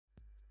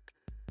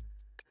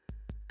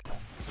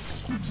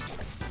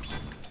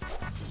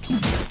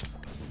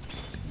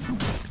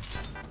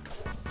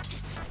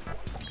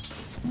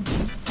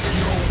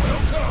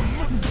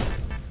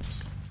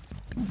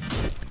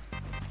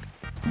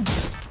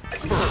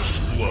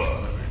First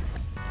blood.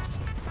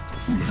 The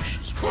flesh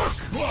is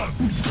first blood.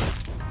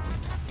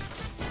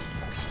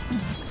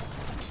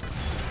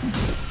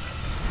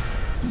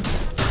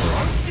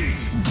 Crunchy.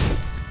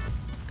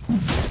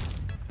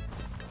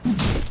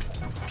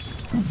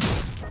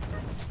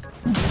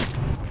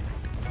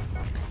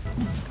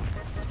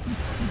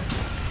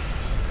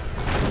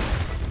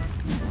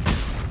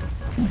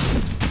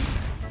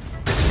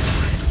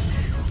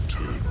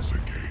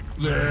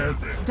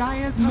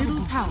 Dire's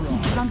middle tower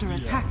is under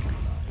attack.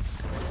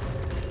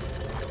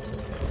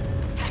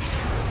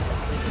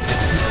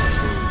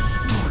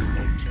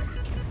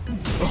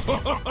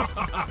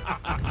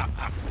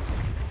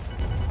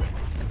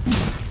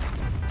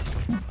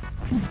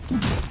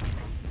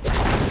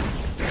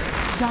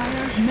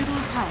 Dire's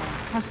middle tower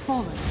has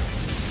fallen.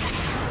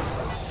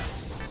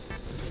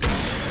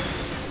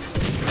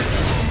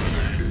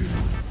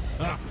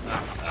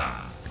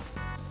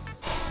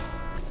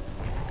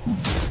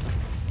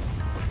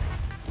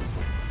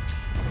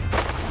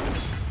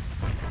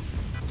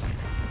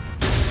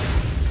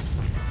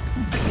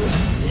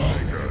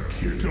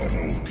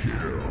 Double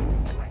kill.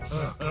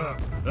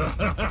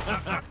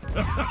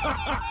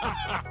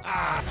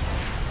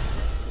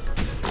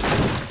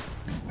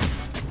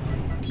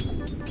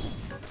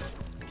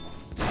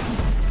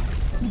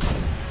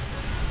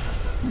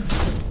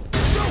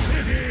 Soak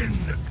it in.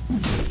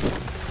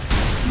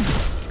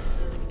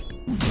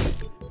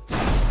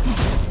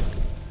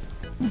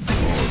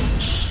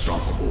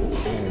 Unstoppable.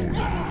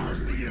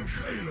 Mars the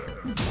Impaler.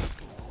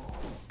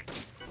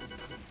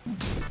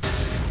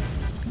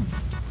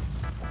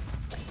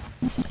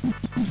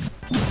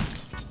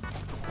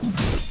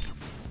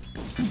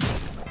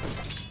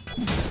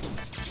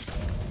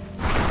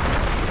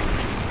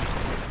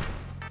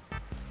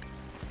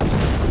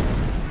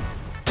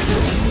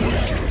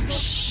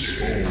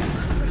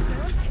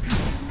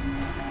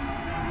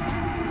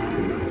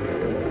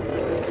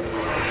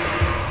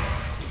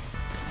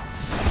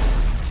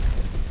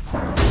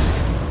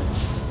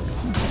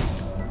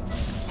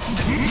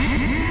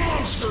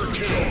 Monster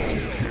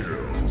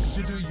kill!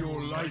 Consider your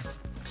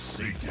life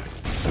sated.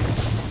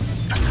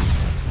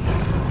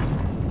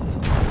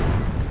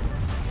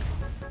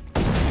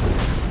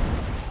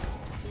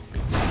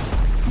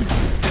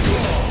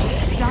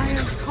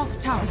 Dire's top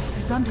tower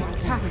is under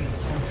attack.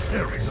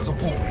 Fairies as a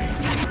boy.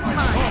 I saw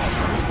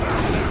that.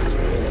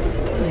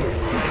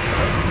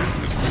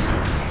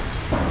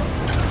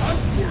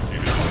 I'm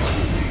working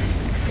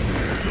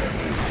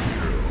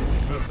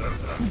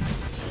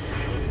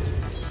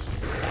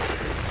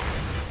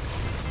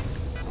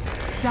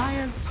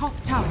Dire's top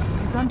tower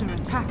is under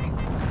attack.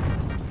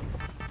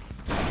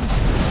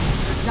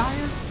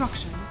 Dire's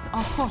structures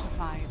are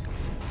fortified.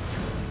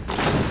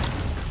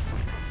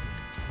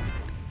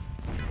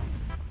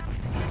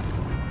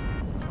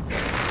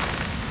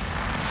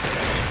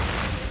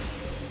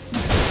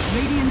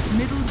 Radiant's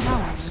middle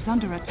tower is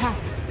under attack.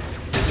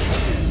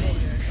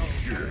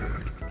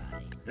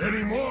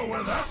 Any more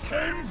where that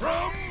came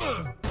from?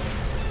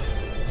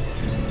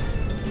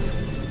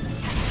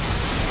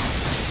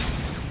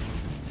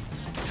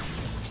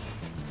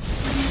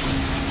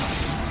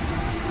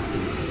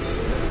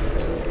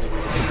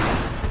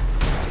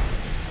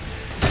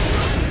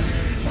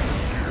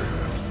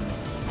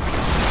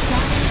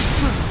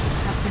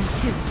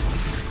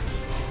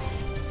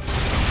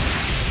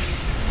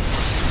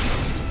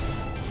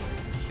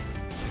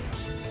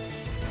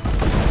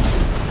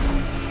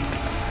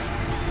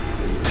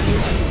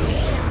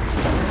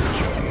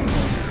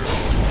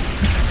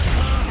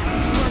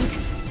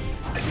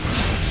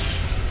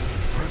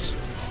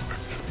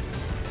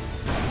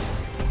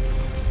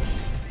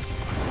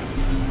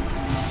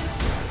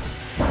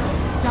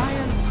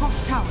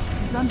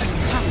 Is under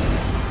attack.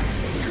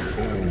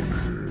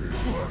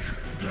 What?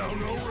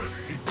 Down already?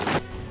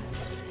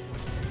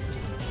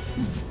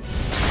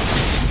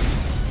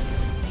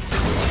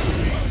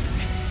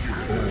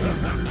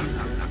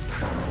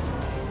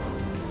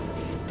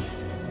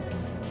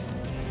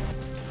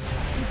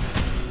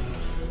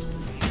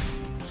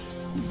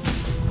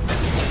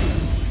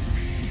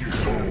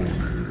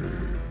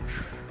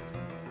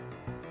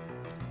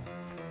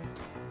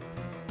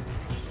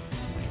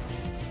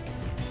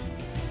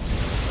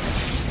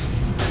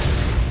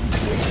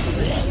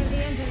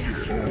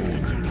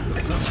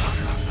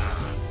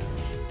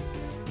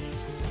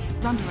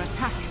 Under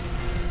attack.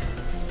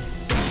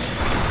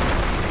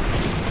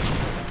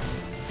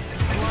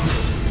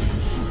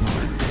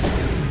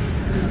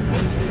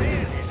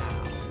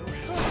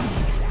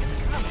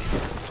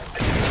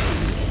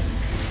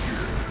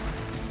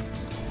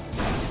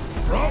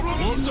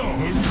 Problem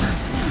solved.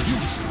 You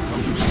should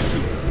come to me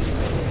soon.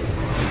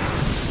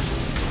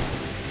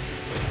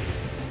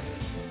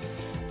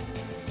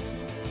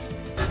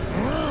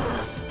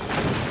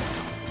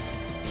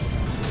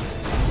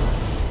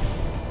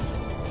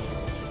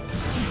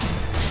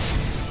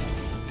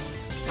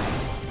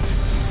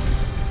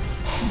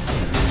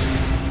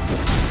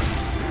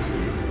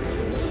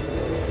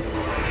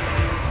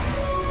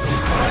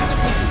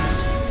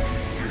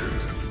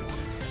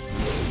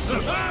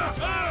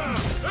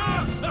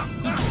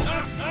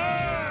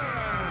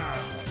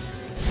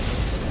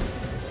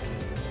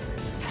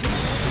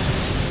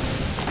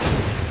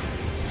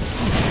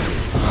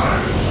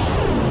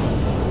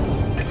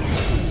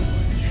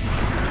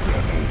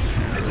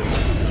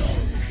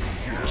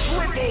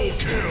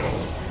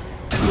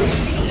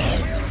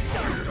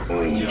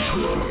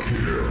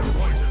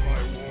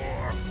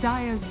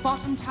 Dire's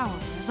bottom tower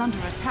is under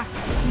attack.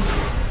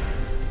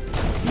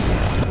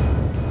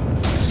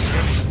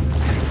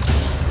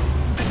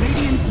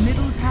 Radiant's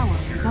middle tower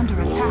is under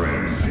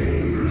attack.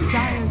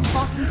 Dire's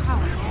bottom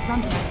tower is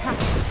under attack.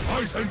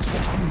 I think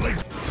we'll come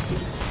late.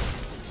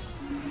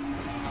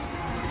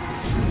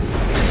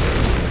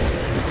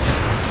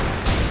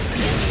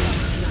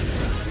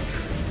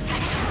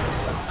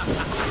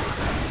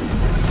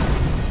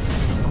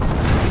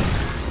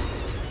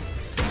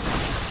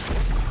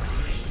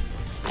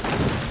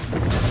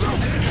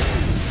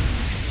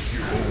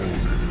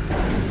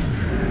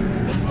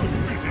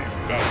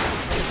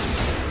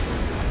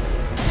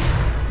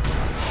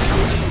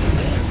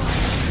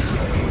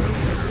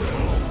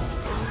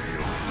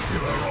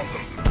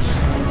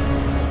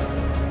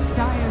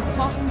 Dire's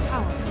bottom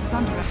tower is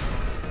under attack.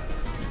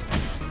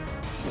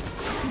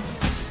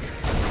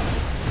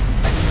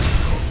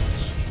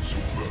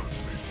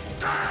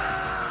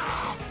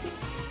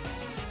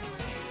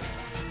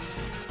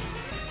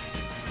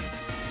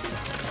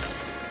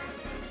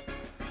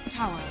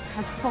 Tower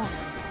has fallen.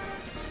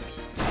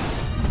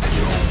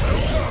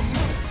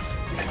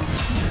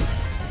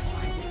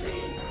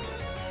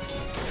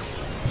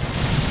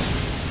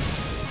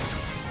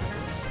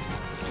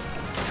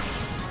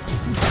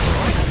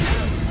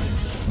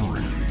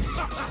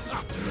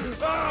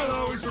 I'll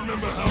always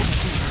remember how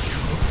foolish you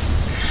look.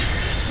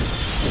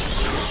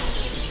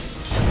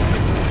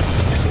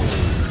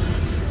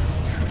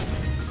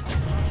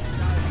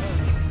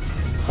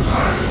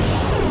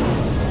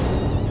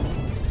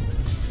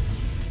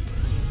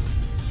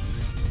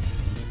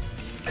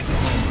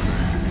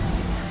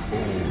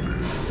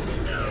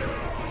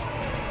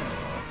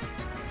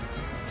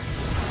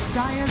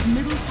 Dire's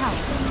middle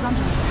tower is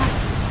under attack.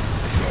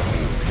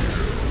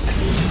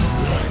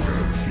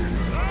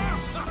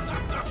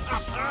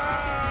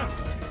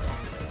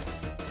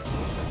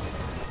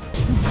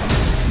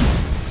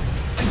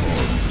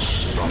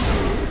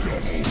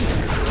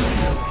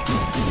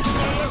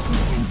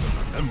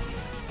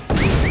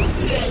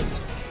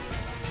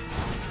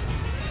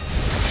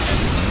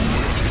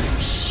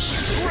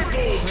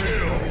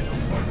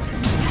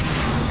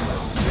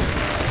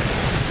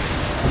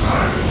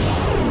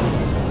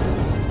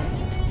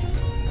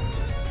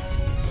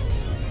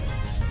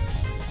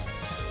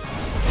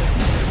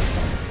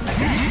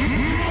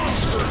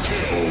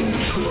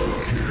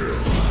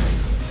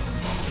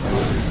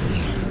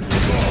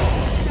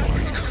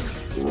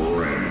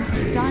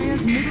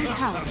 Dire's middle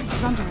tower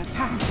is under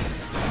attack.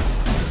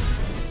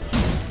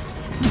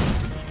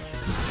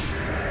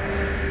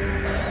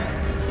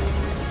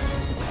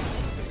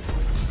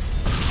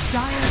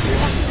 Dire's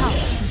top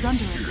tower is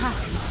under attack.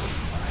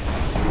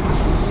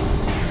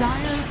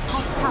 Dire's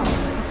top tower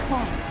has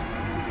fallen.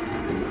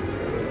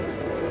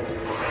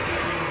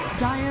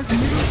 Dire's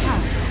middle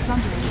tower is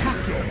under attack.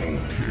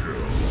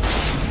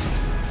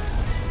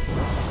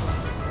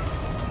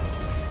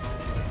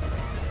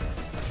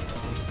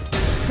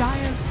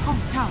 Dire's top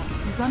tower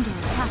is under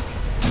attack.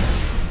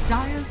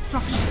 Dire's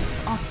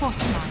structures are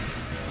fortified.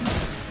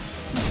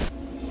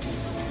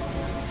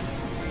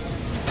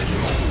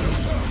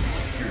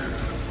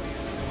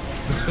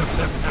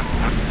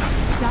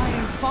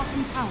 Dire's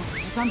bottom tower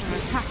is under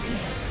attack.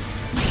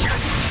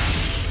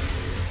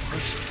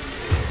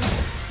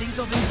 Think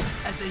of it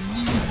as a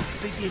new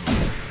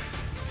beginning.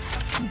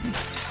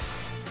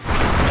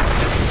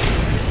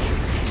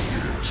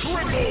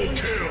 Triple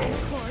kill!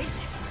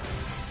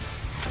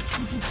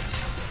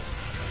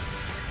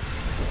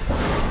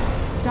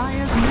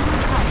 Dire's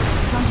middle tower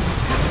is under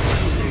attack.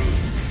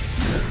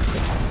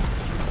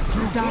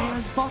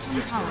 Dire's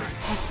bottom tower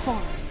has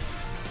fallen.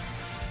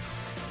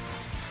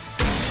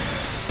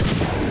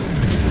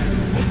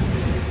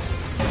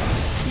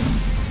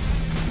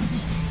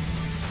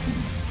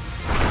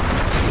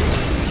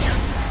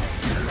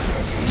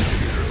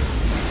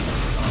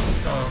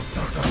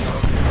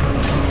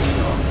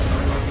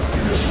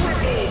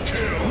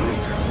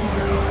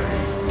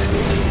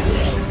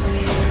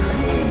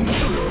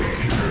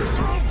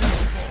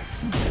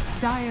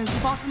 Dire's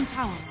bottom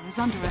tower is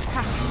under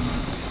attack.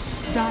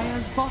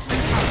 Dire's bottom tower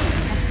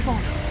has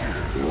fallen.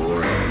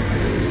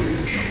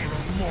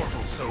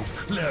 Mortal so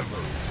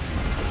clever.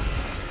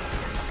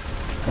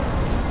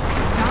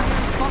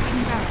 Dire's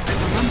bottom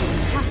barracks are under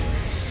attack.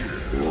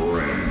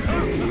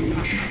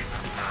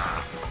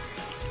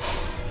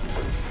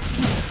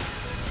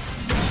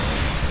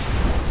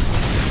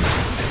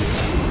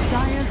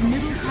 Dire's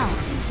middle tower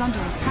is under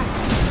attack.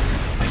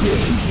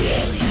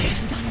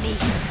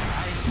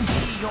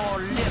 Your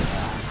liver.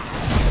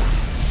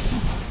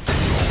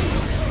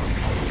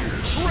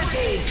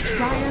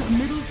 Dire's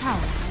middle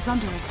tower is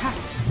under attack.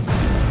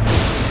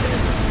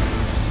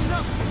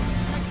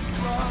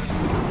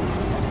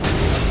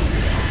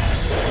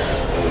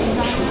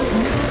 Dire's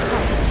middle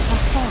tower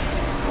has fallen.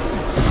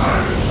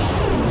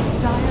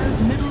 Dire's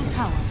middle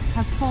tower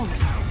has fallen.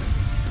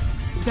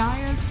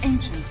 Dire's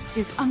ancient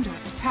is under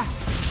attack.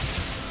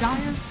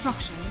 Dire's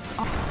structures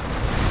are...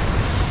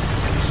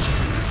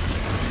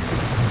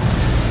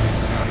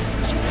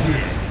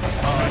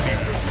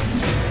 I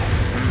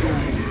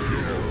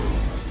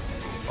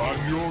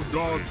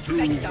Gone too.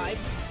 Next time.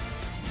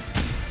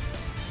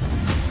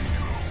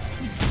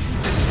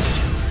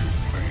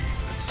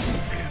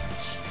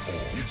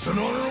 It's an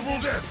honorable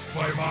death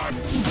by my...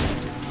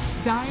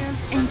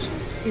 Dire's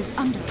Ancient is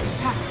under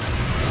attack.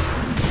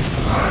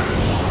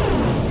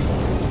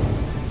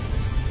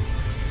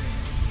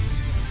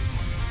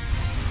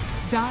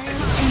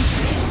 Dire's